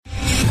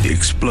The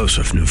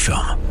explosive new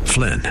film,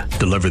 Flynn,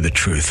 deliver the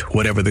truth,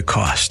 whatever the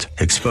cost.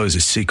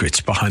 Exposes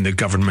secrets behind the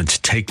government's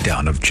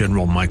takedown of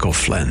General Michael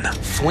Flynn.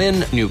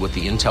 Flynn knew what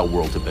the intel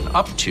world had been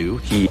up to.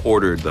 He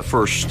ordered the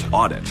first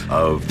audit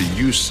of the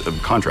use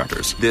of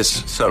contractors.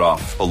 This set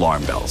off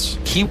alarm bells.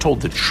 He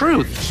told the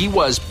truth. He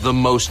was the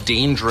most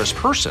dangerous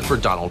person for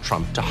Donald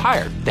Trump to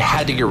hire. They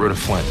had to get rid of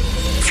Flynn.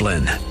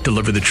 Flynn,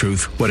 deliver the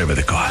truth, whatever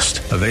the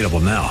cost. Available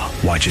now.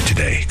 Watch it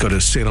today. Go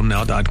to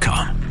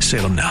salemnow.com.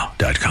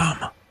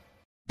 salemnow.com.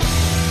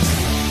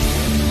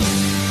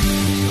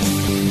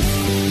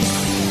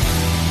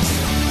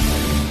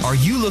 Are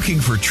you looking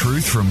for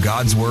truth from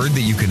God's Word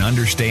that you can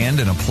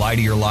understand and apply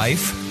to your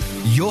life?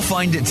 You'll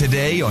find it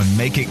today on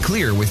Make It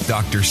Clear with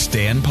Dr.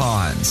 Stan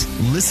Pons.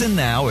 Listen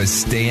now as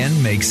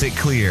Stan makes it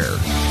clear.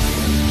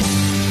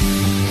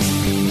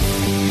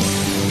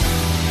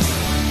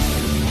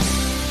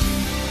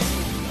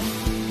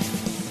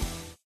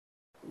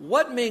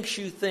 What makes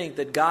you think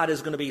that God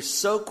is going to be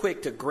so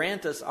quick to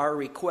grant us our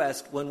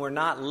request when we're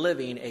not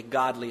living a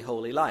godly,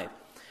 holy life?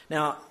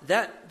 Now,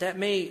 that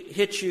may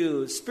hit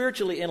you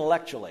spiritually,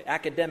 intellectually,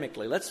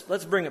 academically.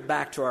 Let's bring it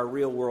back to our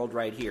real world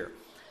right here.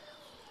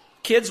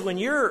 Kids, when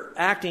you're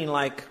acting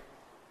like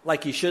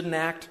you shouldn't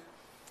act,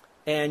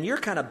 and you're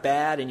kind of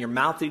bad, and you're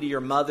mouthy to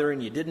your mother,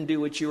 and you didn't do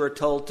what you were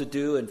told to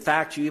do. In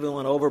fact, you even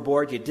went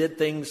overboard. You did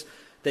things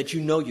that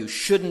you know you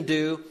shouldn't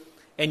do,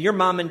 and your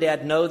mom and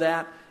dad know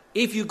that.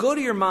 If you go to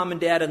your mom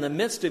and dad in the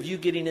midst of you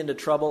getting into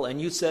trouble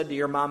and you said to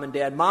your mom and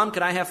dad, Mom,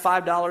 can I have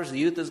 $5? The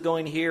youth is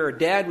going here. Or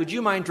Dad, would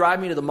you mind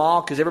driving me to the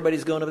mall because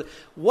everybody's going to...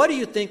 What do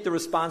you think the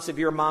response of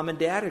your mom and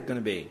dad are going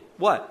to be?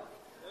 What?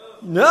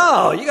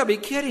 No, you got to be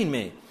kidding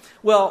me.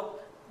 Well,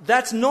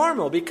 that's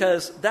normal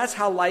because that's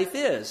how life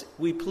is.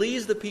 We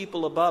please the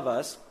people above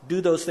us,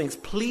 do those things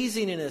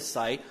pleasing in His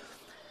sight.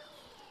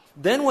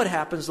 Then what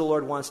happens? The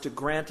Lord wants to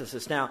grant us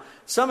this. Now,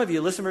 some of you,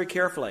 listen very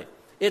carefully.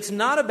 It's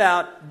not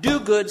about do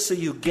good so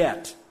you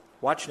get.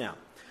 Watch now.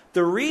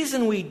 The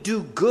reason we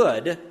do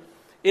good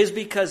is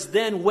because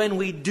then when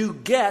we do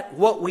get,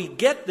 what we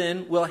get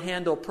then we'll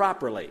handle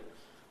properly.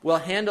 We'll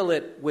handle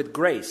it with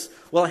grace.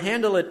 We'll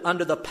handle it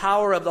under the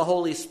power of the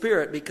Holy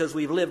Spirit because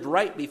we've lived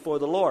right before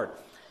the Lord.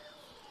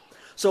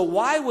 So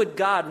why would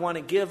God want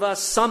to give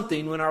us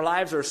something when our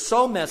lives are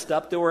so messed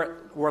up that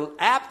we're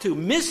apt to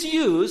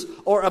misuse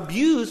or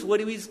abuse what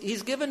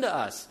He's given to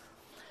us?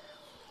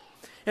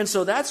 And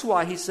so that's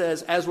why He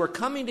says, as we're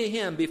coming to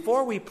Him,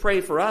 before we pray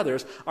for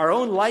others, our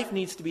own life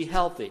needs to be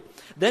healthy.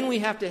 Then we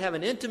have to have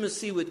an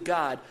intimacy with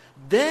God.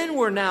 Then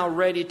we're now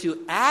ready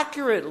to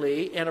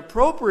accurately and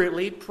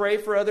appropriately pray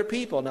for other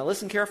people. Now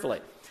listen carefully.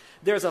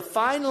 There's a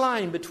fine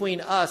line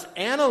between us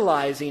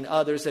analyzing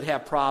others that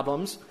have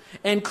problems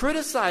and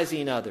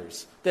criticizing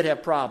others that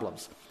have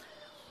problems.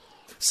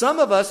 Some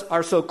of us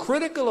are so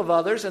critical of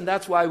others, and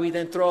that's why we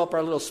then throw up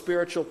our little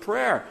spiritual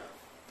prayer,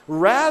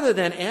 rather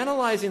than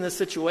analyzing the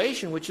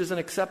situation, which is an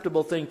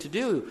acceptable thing to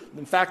do.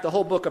 In fact, the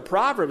whole book of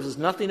Proverbs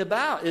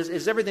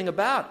is everything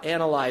about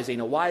analyzing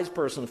a wise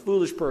person, a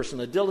foolish person,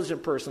 a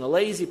diligent person, a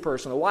lazy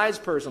person, a wise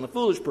person, a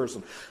foolish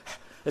person.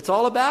 It's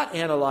all about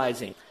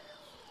analyzing.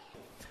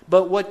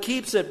 But what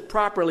keeps it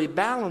properly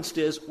balanced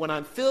is when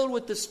I'm filled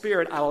with the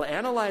Spirit, I will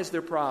analyze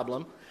their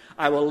problem,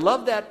 I will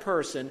love that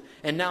person,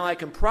 and now I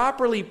can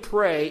properly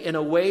pray in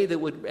a way that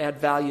would add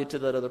value to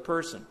that other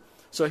person.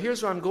 So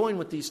here's where I'm going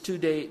with these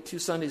 2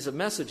 Sundays of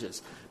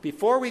messages.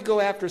 Before we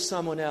go after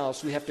someone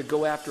else, we have to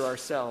go after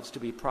ourselves to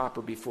be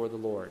proper before the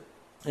Lord.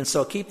 And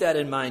so keep that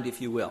in mind,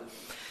 if you will.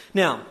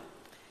 Now,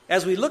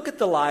 as we look at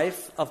the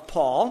life of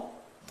Paul,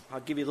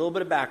 I'll give you a little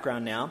bit of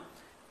background now.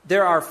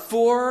 There are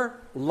 4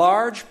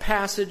 large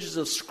passages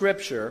of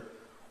Scripture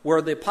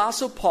where the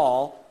Apostle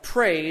Paul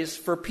prays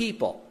for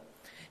people.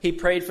 He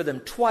prayed for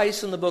them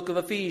twice in the book of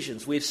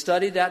Ephesians. We've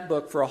studied that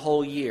book for a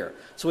whole year.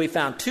 So we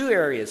found 2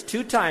 areas,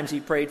 2 times he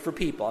prayed for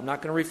people. I'm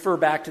not going to refer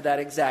back to that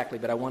exactly,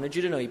 but I wanted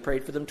you to know he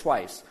prayed for them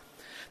twice.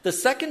 The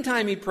second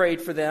time he prayed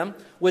for them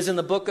was in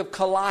the book of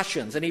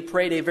Colossians, and he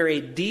prayed a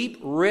very deep,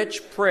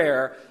 rich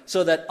prayer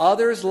so that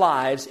others'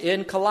 lives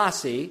in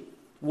Colossae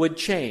would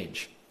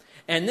change.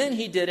 And then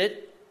he did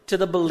it to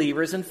the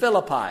believers in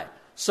Philippi.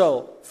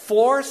 So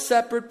 4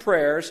 separate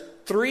prayers,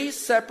 3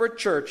 separate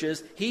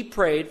churches, he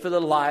prayed for the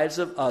lives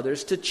of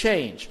others to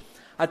change.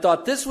 I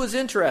thought this was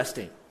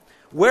interesting.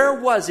 Where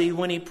was he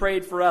when he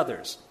prayed for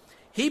others?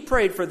 He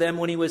prayed for them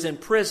when he was in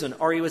prison,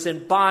 or he was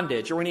in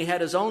bondage, or when he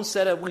had his own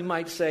set of, we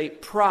might say,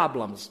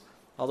 problems,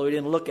 although he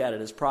didn't look at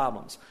it as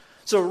problems.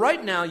 So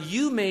right now,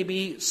 you may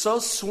be so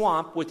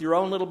swamped with your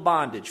own little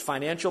bondage,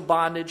 financial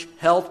bondage,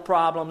 health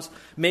problems,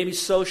 maybe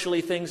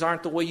socially things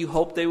aren't the way you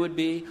hope they would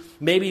be.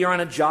 Maybe you're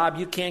on a job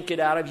you can't get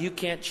out of, you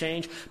can't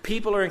change.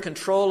 People are in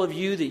control of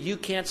you that you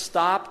can't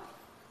stop.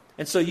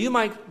 And so you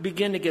might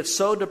begin to get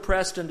so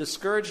depressed and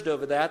discouraged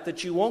over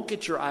that you won't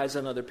get your eyes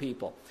on other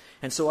people.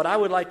 And so what I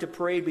would like to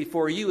pray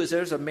before you is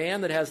there's a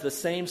man that has the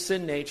same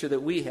sin nature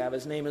that we have.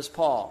 His name is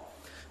Paul.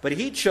 But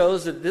he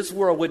chose that this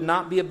world would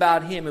not be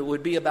about him. It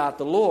would be about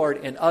the Lord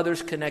and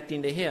others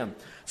connecting to him.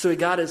 So he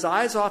got his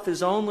eyes off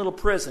his own little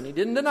prison. He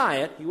didn't deny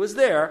it. He was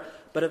there.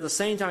 but at the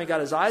same time he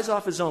got his eyes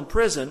off his own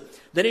prison.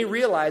 Then he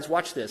realized,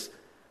 watch this,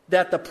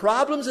 that the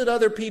problems that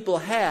other people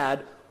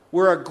had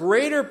were a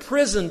greater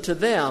prison to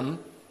them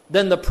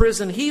than the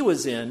prison he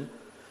was in.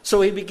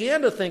 So he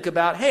began to think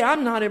about, hey,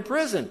 I'm not in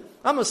prison.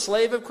 I'm a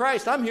slave of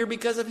Christ. I'm here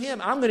because of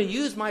him. I'm going to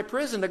use my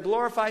prison to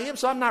glorify him,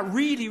 so I'm not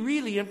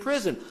really in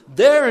prison.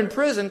 They're in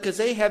prison because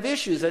they have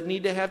issues that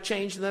need to have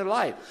changed in their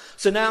life.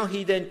 So now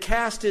he then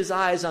cast his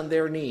eyes on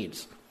their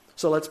needs.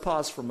 So let's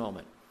pause for a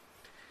moment.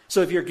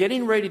 So if you're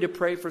getting ready to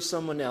pray for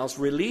someone else,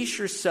 release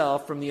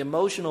yourself from the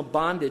emotional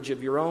bondage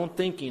of your own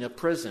thinking of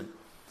prison,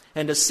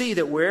 and to see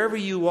that wherever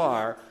you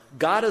are,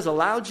 God has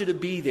allowed you to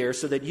be there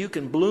so that you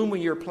can bloom where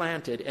you're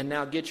planted and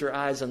now get your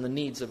eyes on the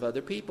needs of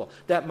other people.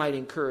 That might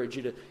encourage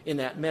you to, in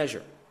that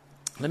measure.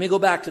 Let me go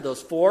back to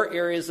those 4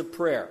 areas of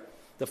prayer,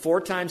 the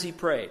 4 times he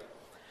prayed.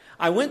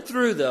 I went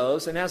through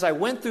those, and as I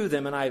went through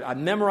them, and I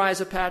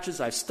memorized the passages,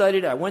 I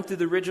studied, I went through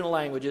the original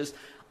languages,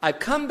 I've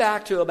come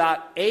back to about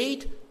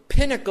 8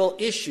 pinnacle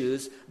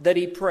issues that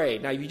he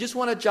prayed. Now, you just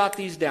want to jot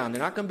these down.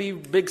 They're not going to be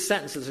big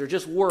sentences. They're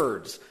just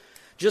words.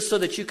 Just so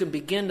that you can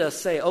begin to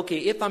say, okay,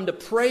 if I'm to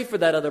pray for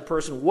that other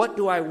person, what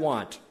do I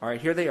want? All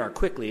right, here they are,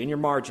 quickly, in your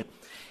margin.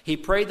 He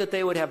prayed that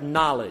they would have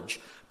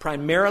knowledge,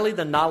 primarily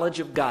the knowledge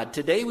of God.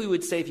 Today we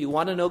would say if you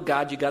want to know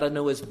God, you got to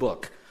know his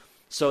book.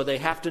 So they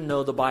have to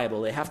know the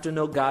Bible. They have to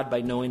know God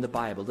by knowing the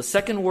Bible. The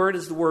second word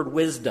is the word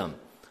wisdom.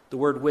 The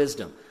word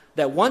wisdom.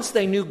 That once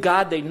they knew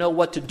God, they know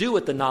what to do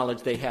with the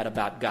knowledge they had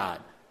about God.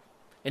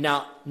 And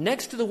now,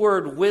 next to the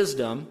word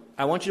wisdom,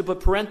 I want you to put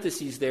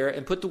parentheses there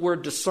and put the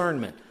word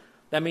discernment.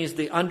 That means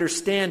the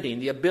understanding,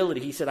 the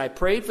ability. He said, I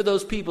prayed for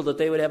those people that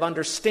they would have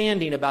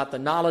understanding about the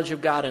knowledge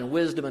of God and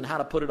wisdom and how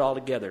to put it all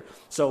together.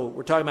 So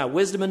we're talking about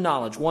wisdom and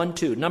knowledge. 1,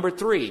 2. Number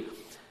 3,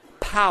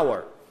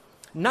 power.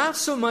 Not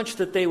so much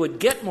that they would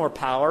get more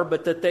power,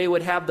 but that they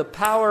would have the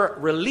power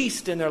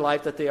released in their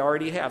life that they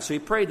already have. So he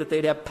prayed that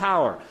they'd have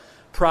power.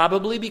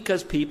 Probably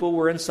because people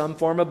were in some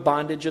form of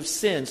bondage of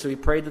sin. So he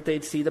prayed that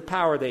they'd see the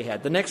power they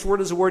had. The next word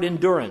is the word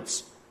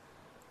endurance.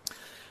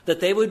 That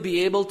they would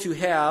be able to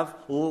have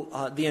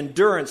the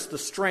endurance, the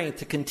strength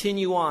to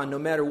continue on no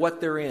matter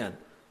what they're in.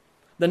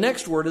 The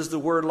next word is the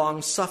word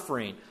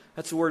long-suffering.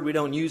 That's a word we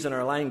don't use in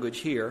our language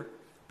here.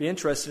 Be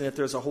interested if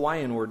there's a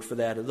Hawaiian word for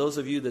that. And those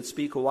of you that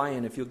speak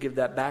Hawaiian, if you'll give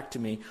that back to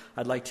me,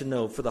 I'd like to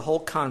know for the whole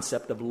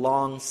concept of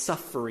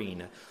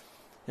long-suffering.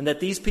 And that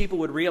these people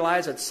would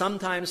realize that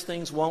sometimes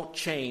things won't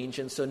change,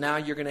 and so now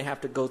you're going to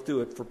have to go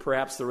through it for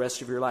perhaps the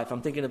rest of your life.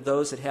 I'm thinking of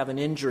those that have an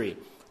injury,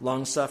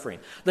 long-suffering.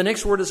 The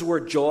next word is the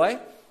word joy.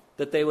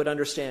 That they would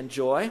understand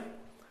joy.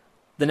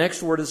 The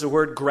next word is the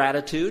word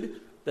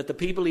gratitude, that the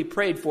people he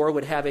prayed for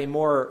would have a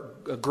more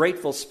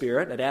grateful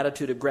spirit, an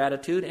attitude of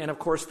gratitude. And of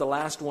course, the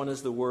last one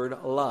is the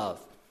word love,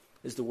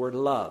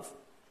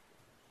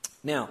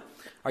 Now,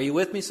 are you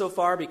with me so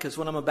far? Because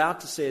what I'm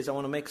about to say is I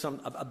want to make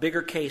a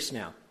bigger case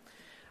now.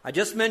 I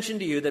just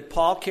mentioned to you that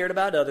Paul cared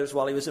about others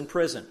while he was in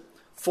prison.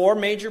 4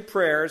 major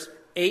prayers,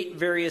 8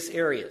 various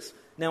areas.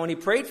 Now, when he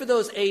prayed for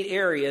those 8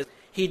 areas,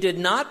 he did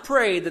not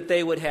pray that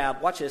they would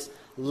have, watch this,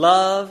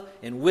 love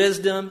and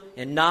wisdom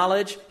and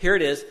knowledge. Here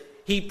it is.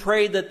 He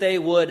prayed that they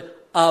would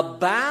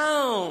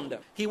abound.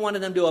 He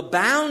wanted them to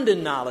abound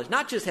in knowledge.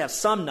 Not just have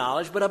some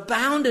knowledge, but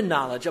abound in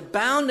knowledge,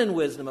 abound in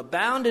wisdom,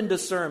 abound in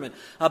discernment,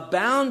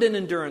 abound in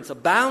endurance,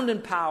 abound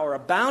in power,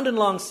 abound in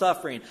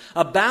long-suffering,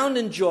 abound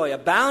in joy,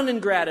 abound in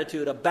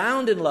gratitude,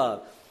 abound in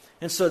love.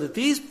 And so that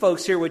these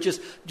folks here would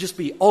just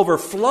be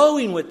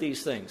overflowing with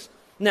these things.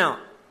 Now,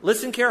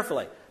 listen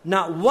carefully.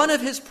 Not one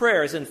of his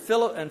prayers in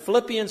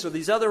Philippians or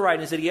these other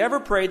writings did he ever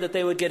pray that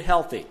they would get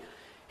healthy.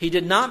 He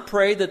did not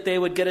pray that they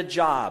would get a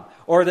job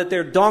or that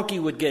their donkey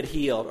would get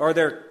healed or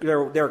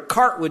their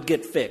cart would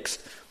get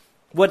fixed.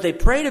 What they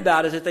prayed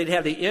about is that they'd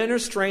have the inner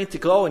strength to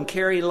go and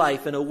carry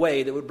life in a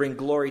way that would bring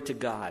glory to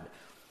God.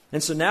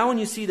 And so now when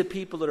you see the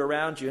people that are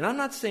around you, and I'm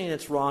not saying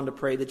it's wrong to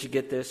pray that you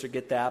get this or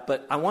get that,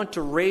 but I want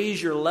to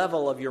raise your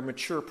level of your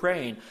mature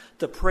praying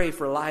to pray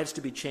for lives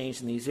to be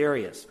changed in these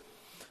areas.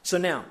 So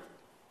now,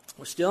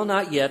 we're still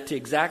not yet to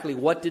exactly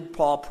what did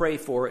Paul pray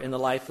for in the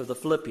life of the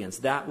Philippians.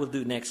 That we'll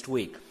do next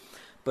week.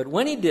 But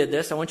when he did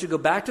this, I want you to go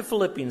back to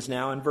Philippians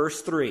now in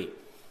verse 3.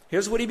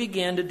 Here's what he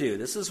began to do.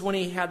 This is when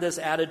he had this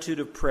attitude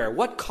of prayer.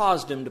 What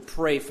caused him to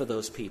pray for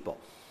those people?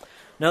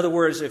 In other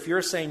words, if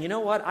you're saying, you know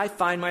what, I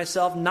find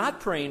myself not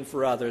praying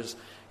for others.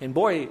 And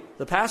boy,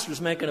 the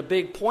pastor's making a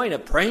big point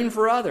of praying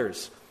for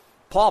others.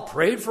 Paul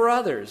prayed for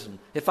others. And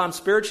if I'm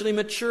spiritually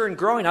mature and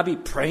growing, I'll be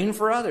praying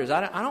for others.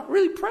 I don't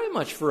really pray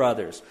much for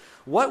others.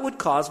 What would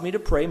cause me to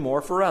pray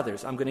more for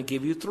others? I'm going to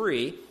give you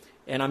 3,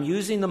 and I'm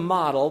using the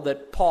model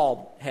that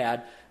Paul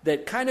had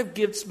that kind of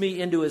gets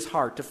me into his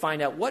heart to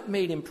find out what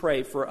made him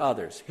pray for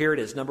others. Here it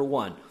is, number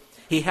 1.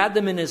 He had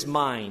them in his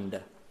mind.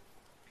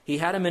 He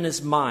had them in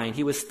his mind.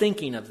 He was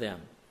thinking of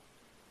them.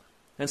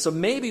 And so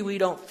maybe we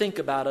don't think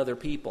about other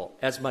people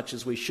as much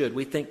as we should.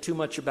 We think too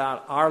much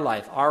about our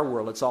life, our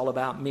world. It's all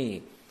about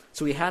me.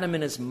 So he had them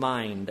in his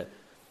mind.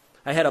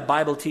 I had a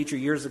Bible teacher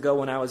years ago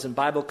when I was in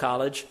Bible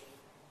college.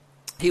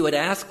 He would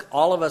ask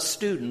all of us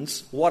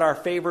students what our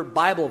favorite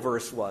Bible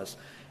verse was.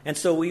 And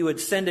so we would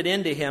send it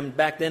in to him.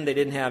 Back then they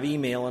didn't have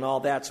email and all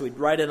that, so we'd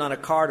write it on a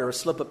card or a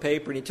slip of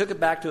paper, and he took it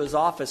back to his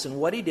office. And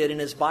what he did in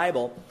his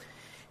Bible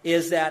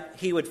is that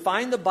he would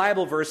find the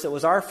Bible verse that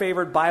was our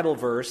favorite Bible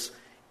verse.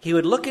 He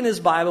would look in his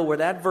Bible where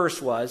that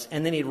verse was,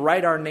 and then he'd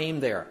write our name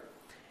there.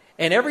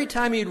 And every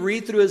time he'd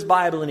read through his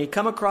Bible and he'd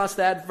come across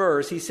that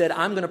verse, he said,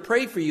 I'm going to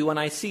pray for you when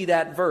I see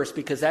that verse,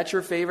 because that's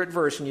your favorite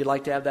verse and you'd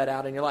like to have that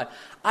out in your life.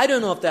 I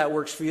don't know if that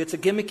works for you. It's a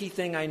gimmicky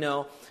thing, I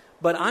know.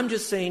 But I'm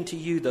just saying to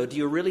you, though, do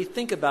you really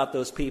think about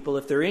those people?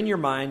 If they're in your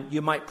mind,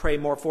 you might pray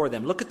more for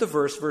them. Look at the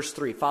verse, verse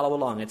 3. Follow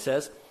along. It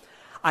says,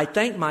 I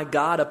thank my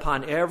God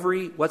upon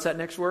every, what's that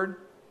next word?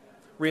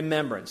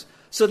 Remembrance.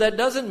 So that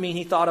doesn't mean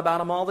he thought about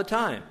them all the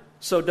time.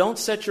 So don't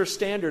set your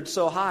standard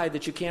so high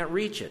that you can't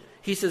reach it.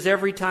 He says,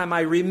 every time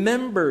I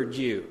remembered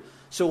you.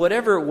 So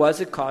whatever it was,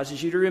 it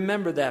causes you to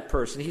remember that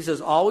person. He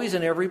says, always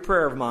in every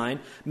prayer of mine,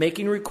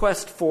 making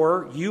request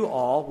for you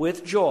all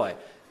with joy.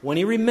 When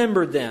he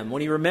remembered them,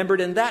 when he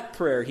remembered in that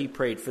prayer, he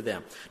prayed for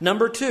them.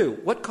 Number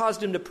 2, what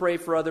caused him to pray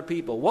for other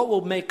people? What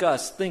will make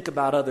us think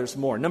about others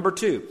more? Number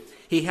 2,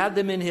 he had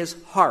them in his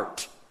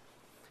heart.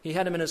 He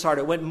had them in his heart.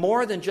 It went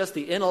more than just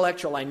the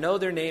intellectual, I know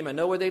their name, I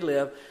know where they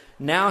live.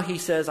 Now he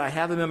says, I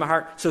have them in my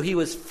heart. So he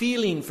was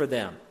feeling for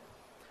them.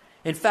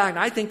 In fact,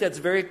 I think that's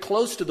very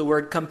close to the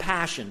word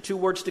compassion. 2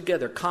 words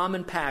together, com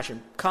and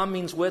passion. Com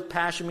means with,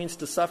 passion means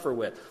to suffer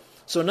with.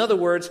 So in other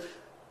words,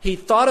 he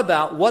thought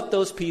about what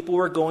those people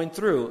were going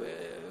through.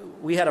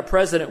 We had a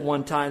president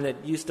one time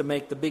that used to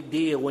make the big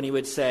deal when he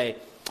would say,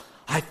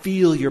 I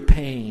feel your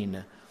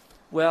pain.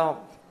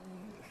 Well,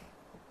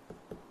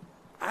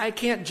 I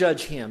can't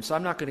judge him, so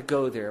I'm not going to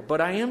go there. But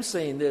I am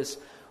saying this,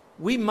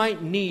 we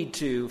might need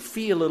to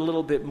feel a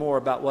little bit more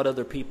about what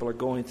other people are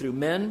going through.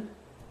 Men,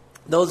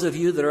 those of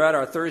you that are at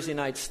our Thursday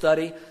night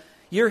study,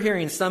 you're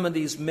hearing some of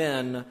these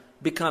men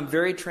become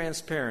very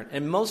transparent.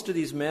 And most of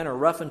these men are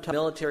rough and tough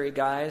military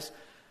guys,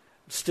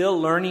 still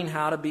learning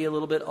how to be a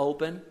little bit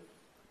open.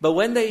 But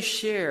when they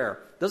share,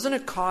 doesn't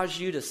it cause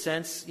you to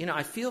sense,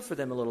 I feel for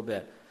them a little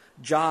bit.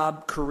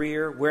 Job,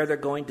 career, where they're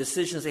going,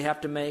 decisions they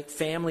have to make,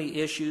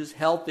 family issues,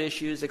 health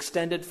issues,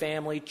 extended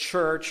family,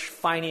 church,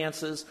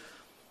 finances.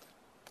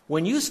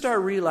 When you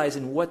start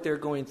realizing what they're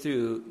going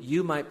through,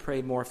 you might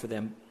pray more for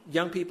them.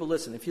 Young people,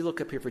 listen, if you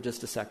look up here for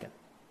just a second.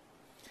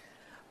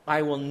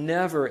 I will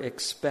never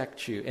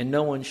expect you, and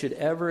no one should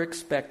ever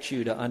expect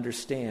you to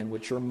understand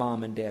what your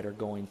mom and dad are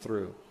going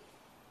through.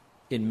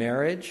 In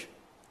marriage,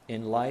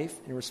 in life,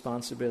 in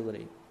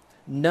responsibility.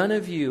 None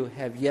of you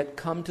have yet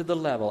come to the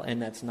level,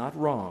 and that's not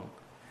wrong,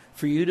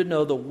 for you to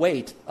know the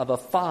weight of a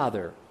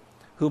father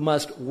who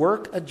must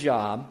work a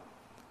job,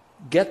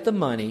 get the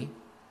money,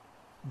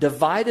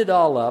 divide it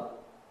all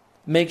up,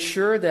 make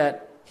sure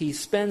that he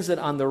spends it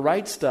on the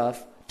right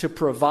stuff to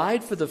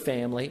provide for the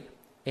family,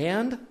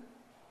 and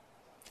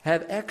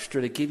have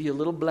extra to give you a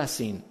little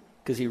blessing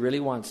because he really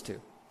wants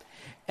to.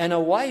 And a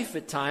wife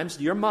at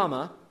times, your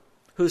mama,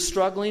 who's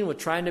struggling with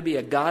trying to be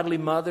a godly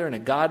mother and a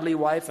godly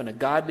wife and a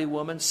godly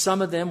woman,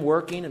 some of them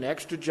working an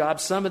extra job,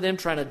 some of them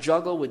trying to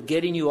juggle with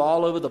getting you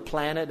all over the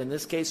planet, in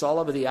this case all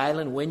over the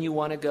island when you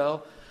want to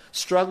go,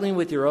 struggling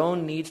with your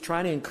own needs,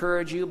 trying to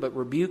encourage you but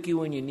rebuke you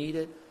when you need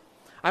it.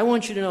 I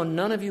want you to know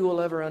none of you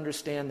will ever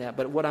understand that,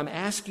 but what I'm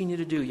asking you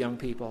to do, young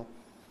people,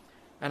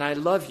 and I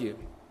love you,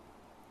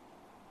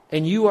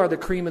 and you are the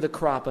cream of the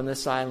crop on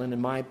this island,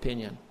 in my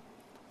opinion.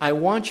 I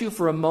want you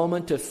for a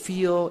moment to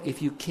feel,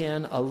 if you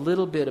can, a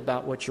little bit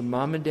about what your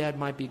mom and dad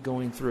might be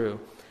going through,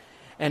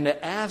 and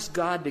to ask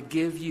God to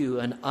give you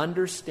an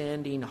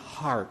understanding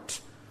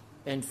heart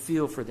and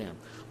feel for them.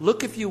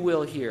 Look, if you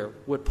will, here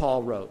what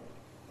Paul wrote.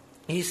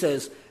 He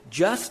says,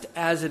 just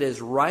as it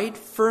is right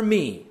for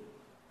me.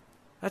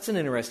 That's an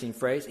interesting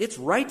phrase. It's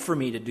right for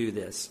me to do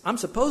this. I'm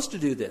supposed to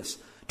do this.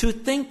 To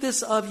think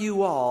this of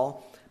you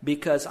all,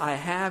 because I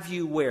have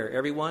you where,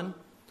 everyone?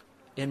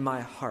 In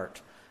my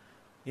heart.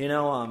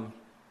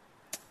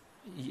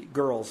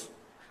 Girls,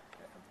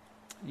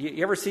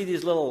 you ever see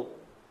these little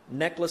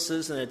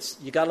necklaces and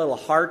you got a little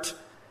heart,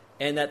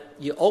 and that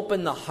you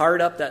open the heart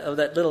up of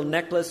that little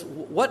necklace?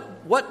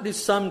 What do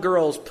some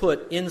girls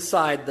put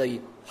inside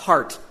the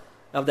heart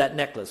of that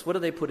necklace? What do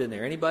they put in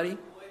there? Anybody?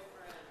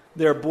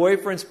 Their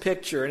boyfriend's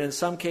picture, and in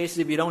some cases,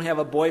 if you don't have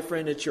a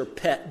boyfriend, it's your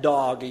pet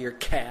dog or your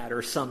cat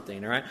or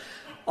something, all right?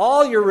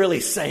 All you're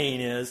really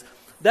saying is,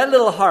 that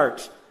little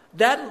heart,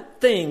 that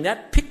thing,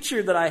 that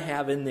picture that I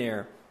have in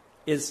there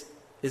is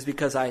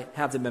because I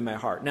have them in my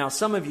heart. Now,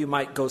 some of you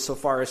might go so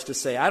far as to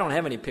say, I don't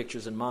have any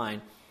pictures in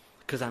mine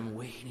because I'm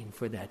waiting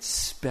for that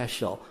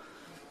special,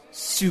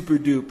 super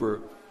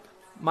duper,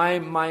 my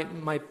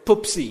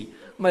poopsie,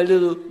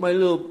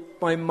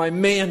 my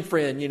man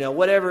friend,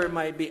 whatever it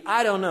might be.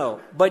 I don't know.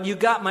 But you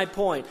got my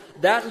point.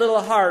 That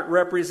little heart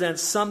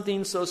represents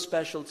something so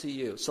special to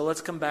you. So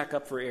let's come back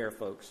up for air,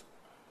 folks.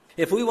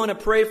 If we want to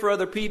pray for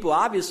other people,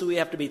 obviously we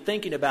have to be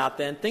thinking about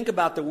them. Think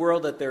about the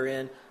world that they're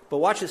in. But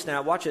watch this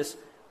now. Watch this.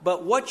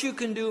 But what you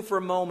can do for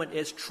a moment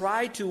is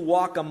try to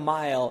walk a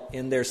mile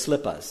in their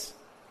slippas.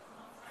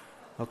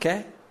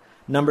 Okay?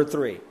 Number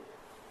 3.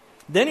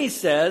 Then he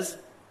says,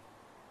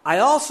 I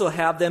also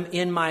have them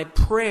in my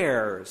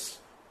prayers.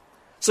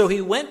 So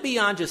he went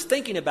beyond just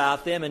thinking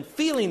about them and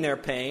feeling their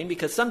pain,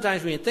 because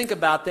sometimes when you think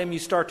about them, you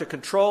start to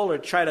control or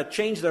try to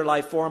change their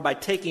life for them by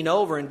taking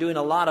over and doing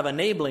a lot of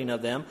enabling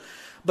of them.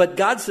 But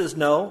God says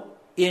no.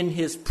 In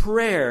his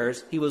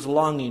prayers, he was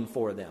longing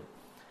for them.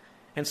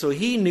 And so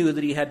he knew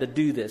that he had to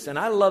do this. And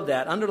I love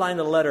that. Underline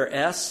the letter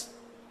S,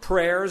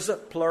 prayers,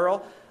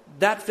 plural.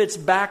 That fits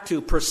back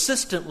to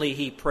persistently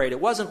he prayed.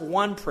 It wasn't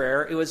one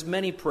prayer, it was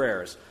many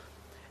prayers.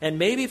 And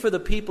maybe for the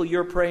people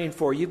you're praying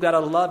for, you've got a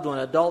loved one,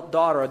 adult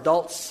daughter,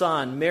 adult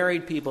son,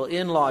 married people,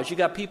 in-laws. You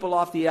got people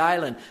off the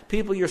island,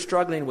 people you're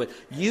struggling with.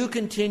 You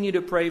continue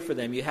to pray for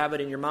them. You have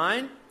it in your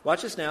mind.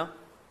 Watch this now.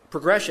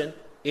 Progression.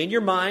 In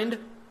your mind,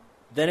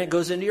 then it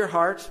goes into your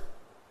heart,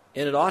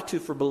 and it ought to,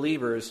 for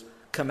believers,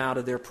 come out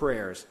of their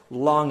prayers,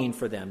 longing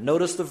for them.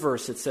 Notice the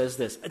verse. It says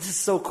this. This is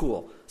so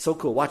cool. So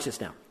cool. Watch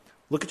this now.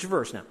 Look at your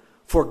verse now.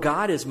 For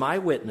God is my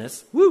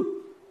witness.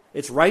 Woo!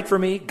 It's right for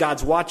me.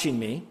 God's watching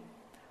me.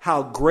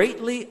 How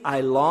greatly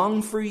I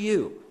long for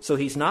you. So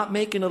he's not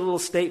making a little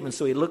statement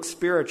so he looks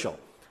spiritual.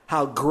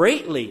 How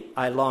greatly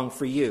I long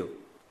for you.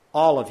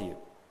 All of you.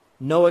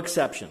 No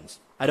exceptions.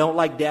 I don't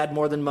like dad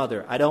more than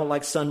mother. I don't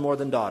like son more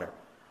than daughter.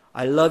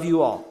 I love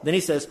you all. Then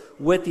he says,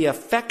 with the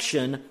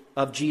affection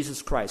of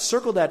Jesus Christ.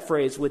 Circle that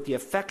phrase, with the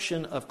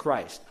affection of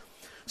Christ.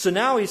 So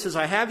now he says,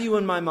 I have you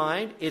in my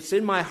mind. It's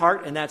in my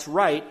heart, and that's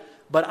right.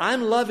 But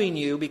I'm loving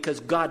you because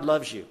God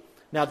loves you.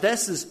 Now,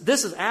 this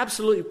is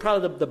absolutely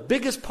probably the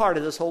biggest part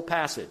of this whole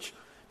passage.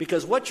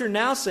 Because what you're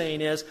now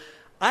saying is,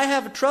 I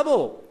have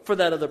trouble for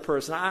that other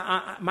person.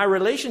 My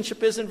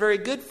relationship isn't very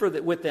good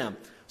with them.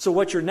 So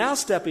what you're now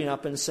stepping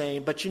up and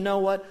saying, but you know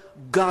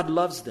what? God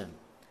loves them.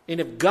 And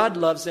if God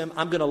loves them,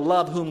 I'm going to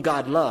love whom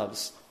God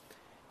loves.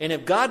 And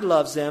if God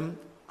loves them,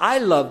 I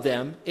love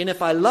them. And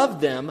if I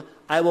love them,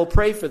 I will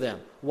pray for them.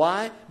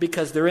 Why?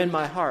 Because they're in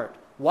my heart.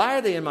 Why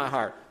are they in my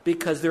heart?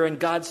 Because they're in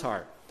God's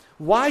heart.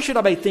 Why should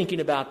I be thinking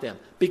about them?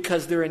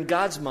 Because they're in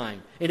God's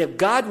mind. And if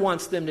God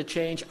wants them to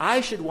change,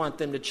 I should want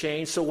them to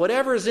change. So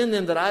whatever is in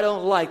them that I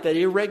don't like, that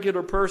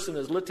irregular person,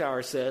 as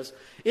Littauer says,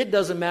 it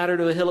doesn't matter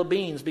to a hill of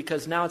beans,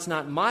 because now it's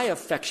not my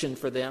affection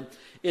for them.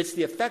 It's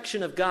the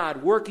affection of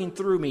God working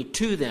through me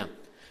to them.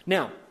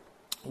 Now,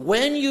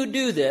 when you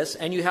do this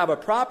and you have a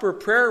proper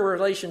prayer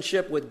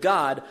relationship with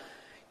God,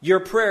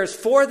 your prayers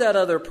for that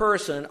other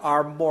person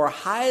are more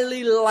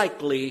highly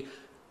likely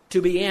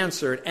to be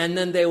answered, and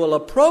then they will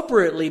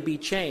appropriately be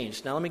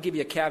changed. Now, let me give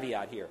you a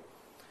caveat here.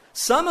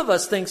 Some of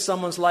us think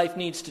someone's life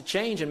needs to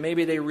change, and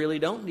maybe they really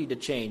don't need to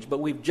change,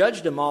 but we've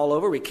judged them all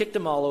over. We kicked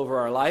them all over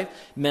our life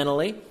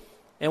mentally.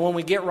 And when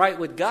we get right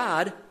with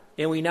God,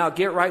 and we now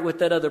get right with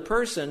that other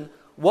person,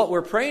 what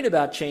we're praying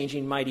about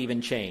changing might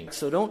even change.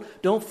 So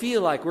don't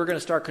feel like we're going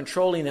to start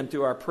controlling them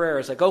through our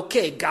prayers. Like,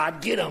 okay,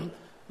 God, get them.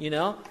 You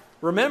know?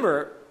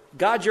 Remember,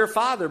 God's your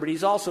father, but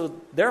he's also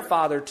their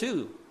father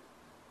too.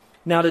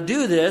 Now, to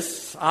do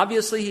this,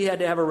 obviously he had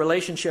to have a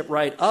relationship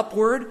right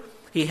upward.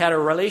 He had a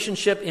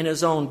relationship in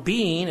his own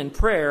being and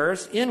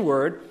prayers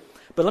inward.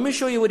 But let me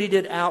show you what he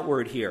did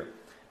outward here.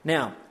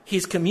 Now,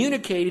 he's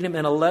communicating them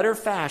in a letter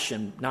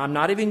fashion. Now, I'm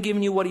not even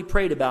giving you what he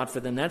prayed about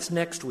for them. That's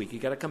next week.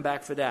 You've got to come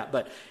back for that.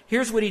 But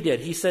here's what he did.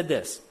 He said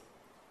this.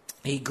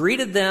 He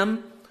greeted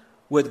them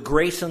with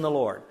grace in the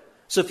Lord.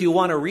 So if you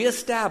want to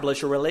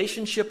reestablish a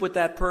relationship with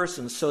that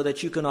person so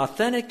that you can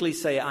authentically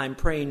say, I'm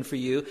praying for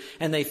you,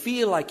 and they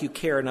feel like you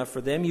care enough for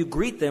them, you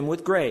greet them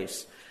with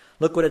grace.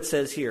 Look what it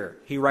says here.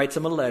 He writes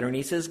them a letter, and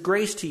he says,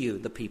 grace to you,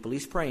 the people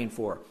he's praying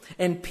for,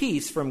 and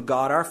peace from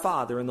God our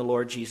Father and the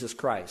Lord Jesus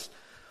Christ.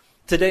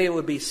 Today it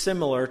would be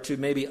similar to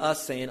maybe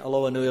us saying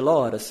aloha nui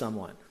loa to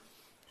someone.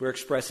 We're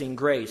expressing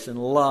grace and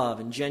love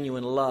and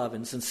genuine love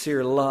and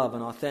sincere love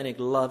and authentic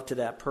love to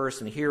that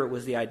person. Here it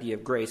was the idea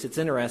of grace. It's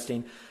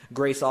interesting.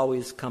 Grace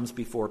always comes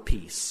before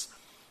peace.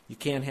 You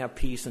can't have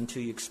peace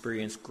until you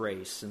experience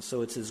grace. And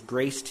so it says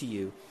grace to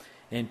you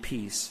and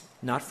peace,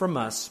 not from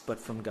us, but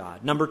from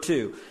God. Number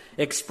 2,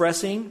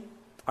 expressing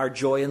our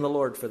joy in the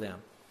Lord for them.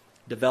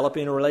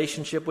 Developing a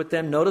relationship with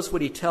them. Notice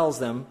what he tells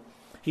them.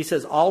 He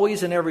says,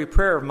 always in every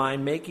prayer of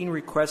mine, making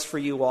requests for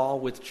you all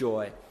with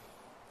joy.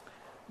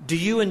 Do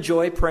you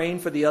enjoy praying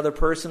for the other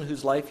person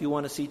whose life you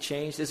want to see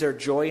changed? Is there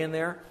joy in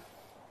there?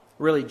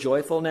 Really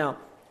joyful? Now,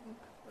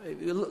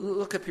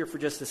 look up here for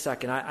just a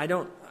second.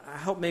 I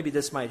hope maybe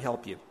this might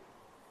help you.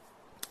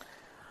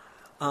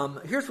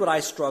 Here's what I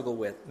struggle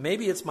with.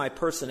 Maybe it's my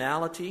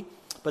personality,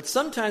 but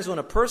sometimes when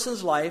a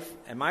person's life,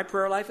 and my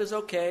prayer life is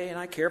okay, and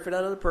I care for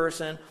that other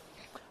person,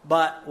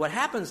 but what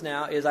happens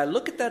now is I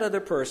look at that other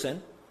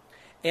person,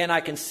 and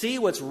I can see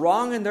what's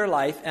wrong in their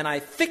life, and I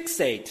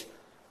fixate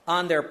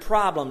on their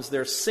problems,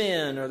 their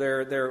sin, or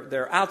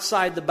they're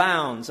outside the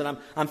bounds, and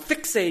I'm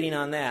fixating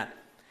on that.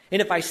 And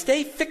if I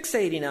stay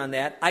fixating on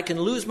that, I can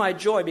lose my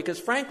joy, because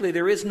frankly,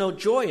 there is no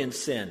joy in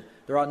sin.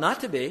 There ought not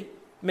to be.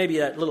 Maybe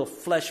that little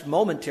flesh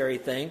momentary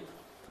thing.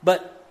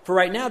 But for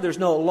right now, there's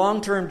no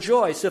long-term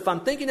joy. So if I'm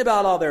thinking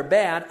about all their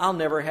bad, I'll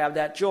never have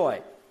that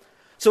joy.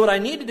 So what I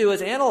need to do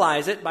is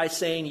analyze it by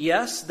saying,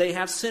 yes, they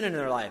have sin in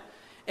their life.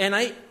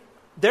 And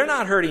They're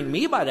not hurting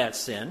me by that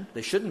sin.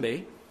 They shouldn't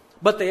be.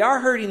 But they are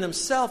hurting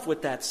themselves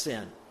with that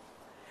sin.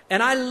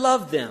 And I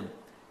love them.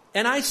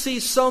 And I see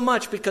so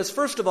much because,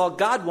 first of all,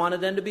 God wanted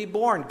them to be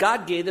born.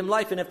 God gave them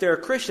life. And if they're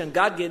a Christian,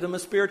 God gave them a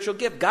spiritual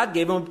gift. God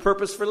gave them a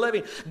purpose for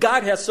living.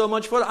 God has so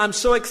much for them. I'm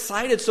so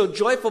excited, so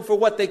joyful for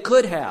what they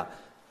could have.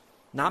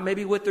 Not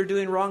maybe what they're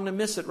doing wrong to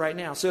miss it right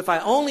now. So if I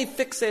only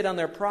fixate on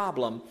their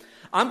problem,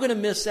 I'm going to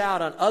miss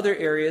out on other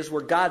areas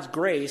where God's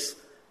grace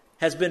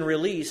has been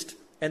released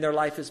and their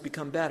life has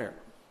become better.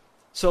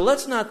 So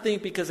let's not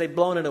think because they've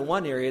blown it in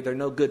one area, they're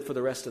no good for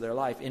the rest of their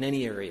life in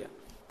any area.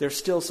 There's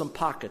still some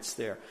pockets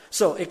there.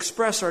 So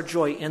express our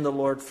joy in the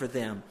Lord for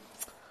them.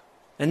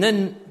 And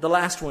then the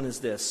last one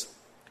is this: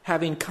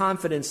 having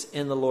confidence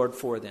in the Lord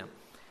for them.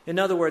 In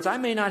other words, I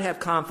may not have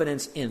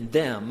confidence in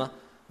them,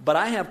 but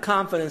I have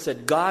confidence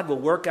that God will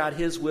work out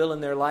His will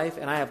in their life,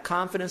 and I have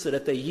confidence that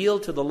if they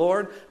yield to the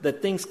Lord,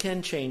 that things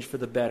can change for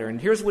the better. And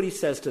here's what He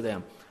says to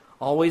them: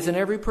 always in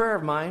every prayer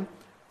of mine,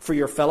 for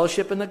your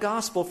fellowship in the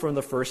gospel from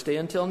the first day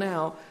until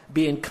now,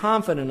 being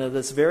confident of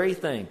this very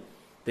thing,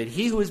 that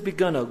He who has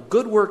begun a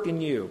good work in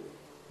you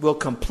will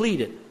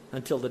complete it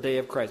until the day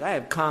of Christ. I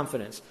have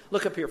confidence.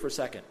 Look up here for a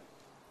second.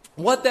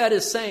 What that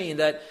is saying,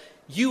 that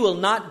you will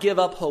not give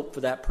up hope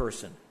for that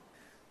person.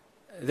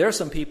 There are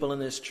some people in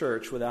this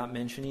church, without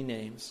mentioning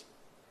names,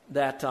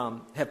 that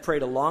have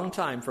prayed a long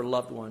time for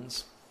loved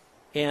ones.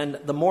 And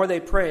the more they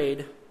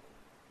prayed,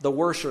 the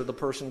worser the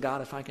person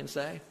got, if I can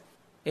say.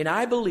 And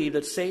I believe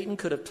that Satan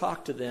could have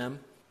talked to them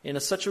in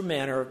such a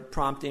manner,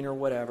 prompting or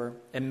whatever,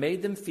 and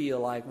made them feel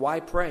like, why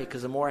pray?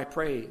 Because the more I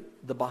pray,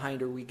 the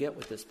behinder we get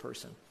with this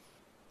person.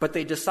 But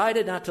they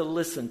decided not to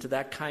listen to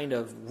that kind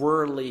of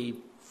worldly,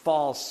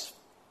 false,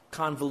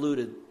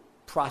 convoluted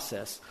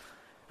process.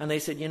 And they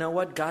said, you know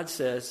what? God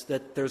says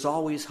that there's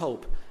always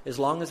hope. As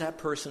long as that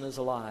person is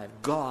alive,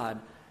 God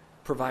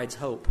provides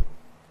hope.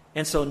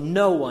 And so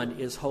no one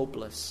is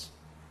hopeless.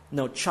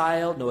 No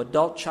child, no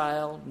adult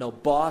child, no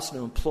boss,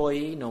 no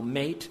employee, no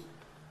mate.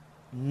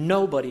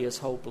 Nobody is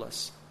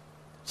hopeless.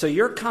 So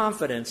your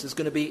confidence is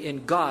going to be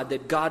in God,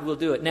 that God will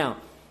do it. Now,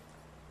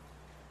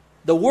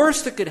 the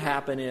worst that could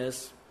happen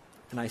is,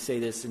 and I say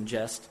this in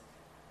jest,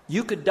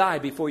 you could die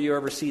before you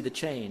ever see the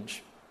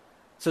change.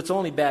 So it's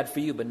only bad for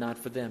you, but not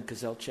for them,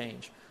 because they'll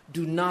change.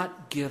 Do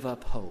not give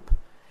up hope.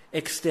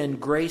 Extend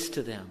grace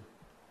to them.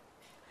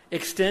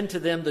 Extend to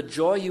them the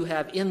joy you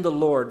have in the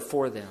Lord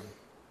for them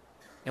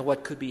and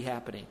what could be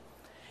happening.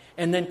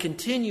 And then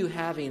continue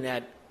having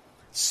that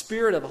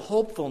spirit of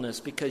hopefulness,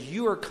 because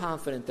you are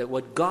confident that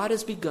what God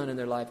has begun in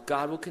their life,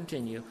 God will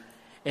continue.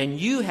 And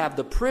you have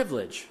the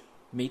privilege,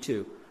 me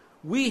too,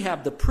 we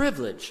have the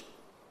privilege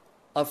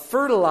of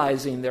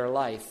fertilizing their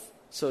life,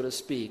 so to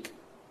speak,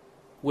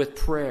 with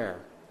prayer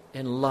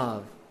and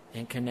love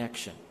and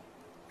connection.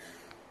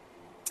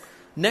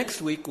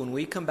 Next week, when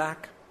we come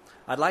back,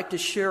 I'd like to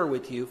share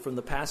with you from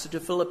the passage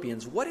of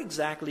Philippians, what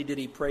exactly did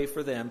he pray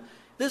for them?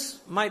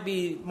 This might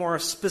be more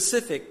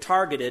specific,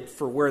 targeted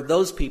for where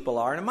those people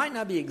are, and it might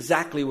not be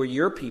exactly where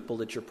your people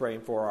that you're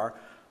praying for are,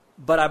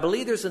 but I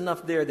believe there's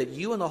enough there that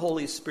you and the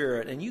Holy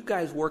Spirit, and you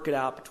guys work it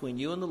out between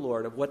you and the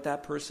Lord of what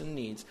that person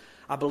needs.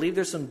 I believe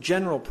there's some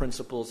general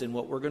principles in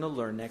what we're going to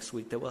learn next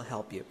week that will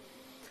help you.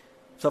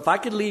 So if I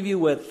could leave you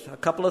with a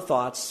couple of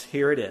thoughts,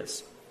 here it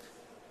is.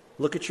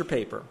 Look at your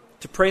paper.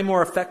 To pray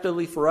more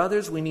effectively for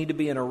others, we need to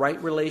be in a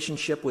right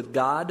relationship with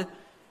God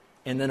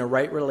and then a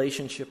right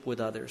relationship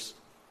with others.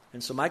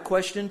 And so my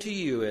question to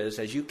you is,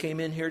 as you came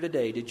in here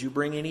today, did you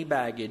bring any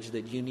baggage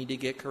that you need to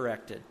get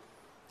corrected?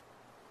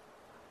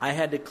 I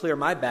had to clear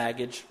my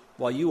baggage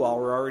while you all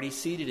were already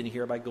seated in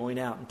here by going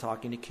out and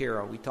talking to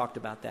Carol. We talked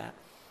about that.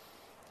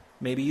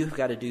 Maybe you've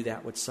got to do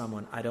that with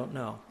someone. I don't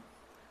know.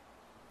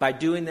 By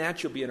doing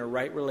that, you'll be in a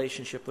right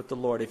relationship with the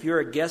Lord. If you're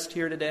a guest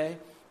here today,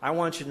 I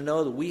want you to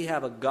know that we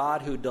have a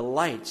God who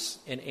delights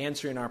in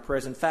answering our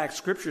prayers. In fact,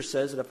 Scripture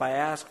says that if I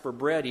ask for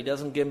bread, He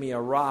doesn't give me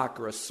a rock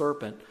or a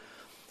serpent.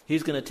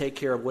 He's going to take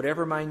care of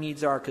whatever my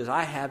needs are, because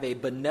I have a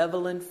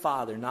benevolent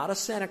Father, not a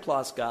Santa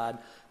Claus God,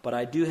 but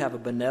I do have a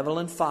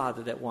benevolent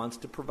Father that wants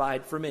to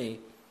provide for me.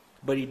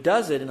 But He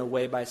does it in a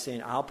way by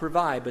saying, I'll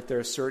provide, but there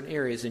are certain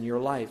areas in your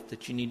life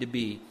that you need to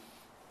be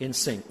in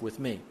sync with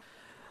me.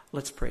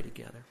 Let's pray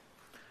together.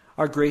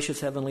 Our gracious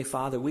Heavenly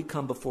Father, we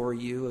come before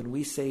you and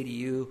we say to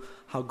you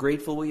how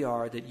grateful we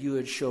are that you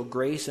would show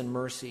grace and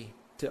mercy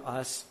to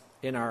us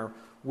in our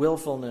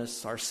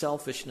willfulness, our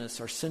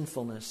selfishness, our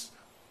sinfulness,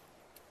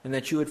 and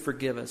that you would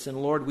forgive us. And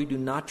Lord, we do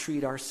not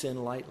treat our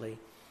sin lightly.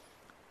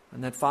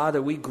 And that,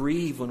 Father, we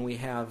grieve when we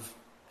have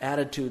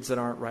attitudes that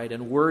aren't right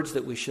and words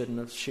that we shouldn't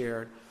have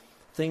shared,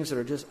 things that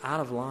are just out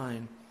of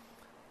line.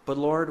 But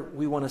Lord,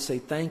 we want to say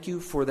thank you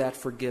for that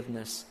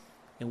forgiveness.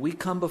 And we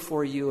come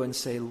before you and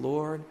say,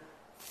 Lord,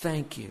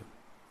 thank you.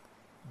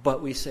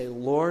 But we say,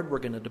 Lord, we're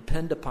going to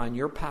depend upon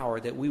your power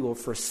that we will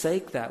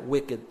forsake that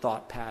wicked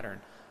thought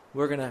pattern.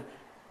 We're going to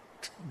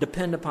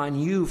depend upon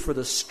you for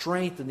the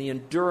strength and the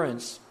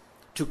endurance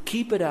to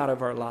keep it out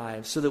of our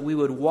lives so that we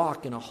would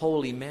walk in a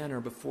holy manner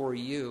before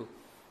you.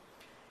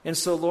 And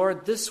so,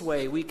 Lord, this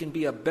way we can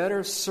be a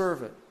better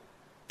servant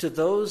to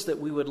those that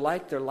we would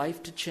like their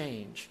life to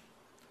change.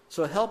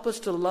 So help us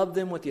to love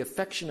them with the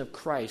affection of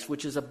Christ,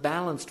 which is a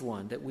balanced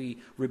one, that we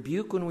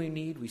rebuke when we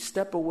need, we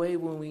step away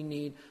when we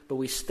need, but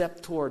we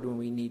step toward when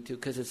we need to,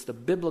 because it's the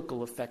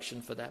biblical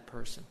affection for that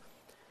person.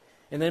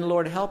 And then,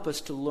 Lord, help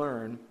us to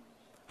learn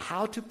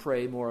how to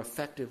pray more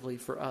effectively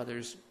for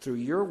others through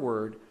your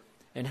word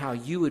and how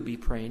you would be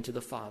praying to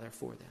the Father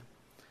for them.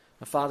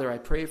 Now, Father, I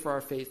pray for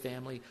our faith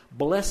family.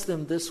 Bless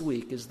them this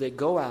week as they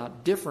go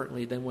out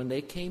differently than when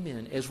they came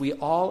in, as we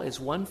all, as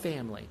one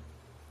family,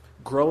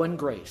 grow in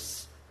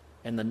grace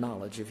and the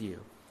knowledge of you.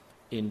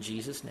 In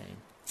Jesus' name,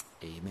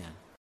 amen.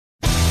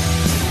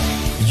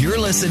 You're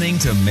listening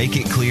to Make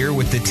It Clear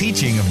with the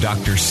teaching of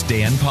Dr.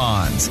 Stan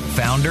Ponz,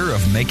 founder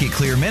of Make It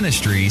Clear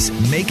Ministries.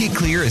 Make It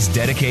Clear is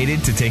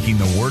dedicated to taking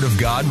the Word of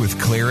God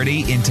with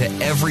clarity into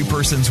every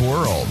person's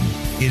world.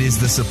 It is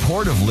the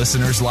support of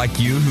listeners like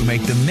you who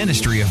make the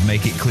ministry of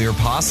Make It Clear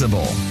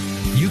possible.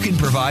 You can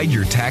provide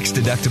your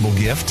tax-deductible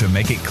gift to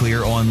Make It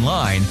Clear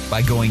online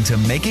by going to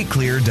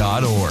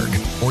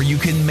makeitclear.org, or you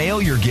can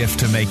mail your gift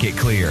to Make It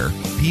Clear,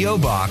 P.O.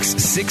 Box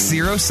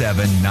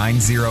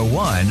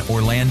 607901,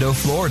 Orlando,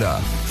 Florida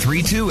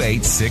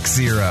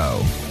 32860.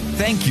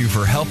 Thank you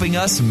for helping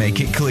us make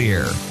it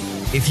clear.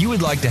 If you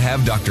would like to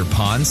have Dr.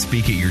 Ponz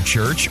speak at your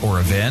church or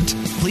event,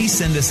 please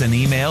send us an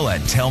email at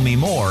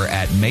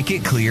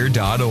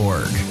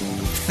tellmemore@makeitclear.org.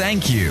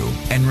 Thank you,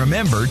 and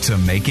remember to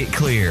make it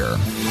clear.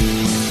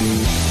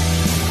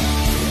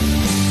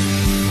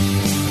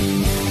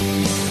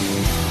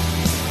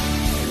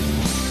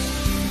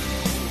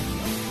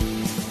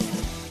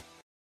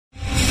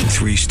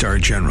 Three-star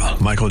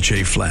General Michael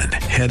J. Flynn,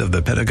 head of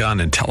the Pentagon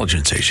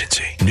Intelligence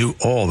Agency, knew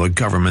all the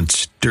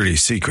government's dirty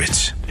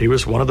secrets. He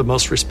was one of the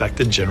most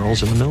respected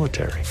generals in the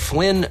military.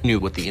 Flynn knew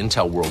what the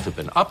intel world had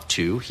been up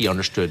to. He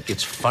understood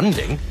its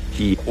funding.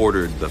 He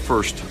ordered the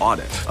first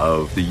audit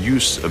of the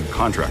use of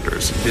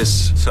contractors.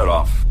 This set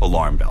off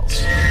alarm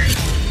bells.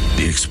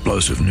 The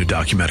explosive new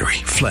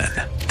documentary, Flynn,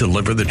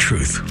 Deliver the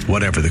Truth,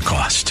 Whatever the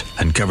Cost,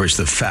 uncovers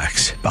the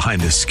facts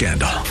behind this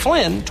scandal.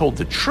 Flynn told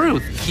the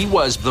truth. He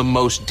was the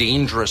most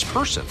dangerous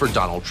person for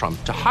Donald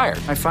Trump to hire.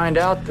 I find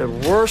out the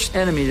worst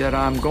enemy that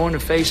I'm going to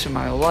face in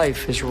my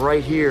life is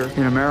right here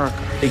in America.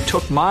 They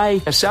took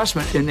my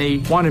assessment and they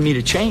wanted me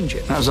to change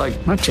it. And I was like,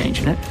 I'm not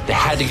changing it. They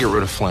had to get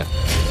rid of Flynn.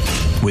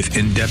 With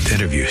in-depth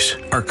interviews,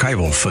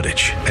 archival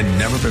footage, and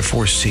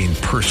never-before-seen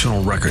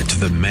personal records of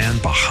the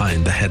man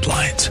behind the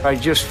headlines. I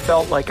just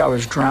felt like I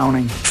was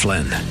drowning.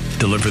 Flynn,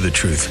 Deliver the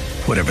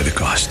Truth, Whatever the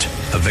Cost.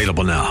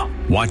 Available now.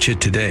 Watch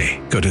it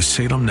today. Go to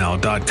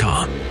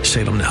salemnow.com.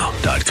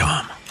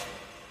 salemnow.com.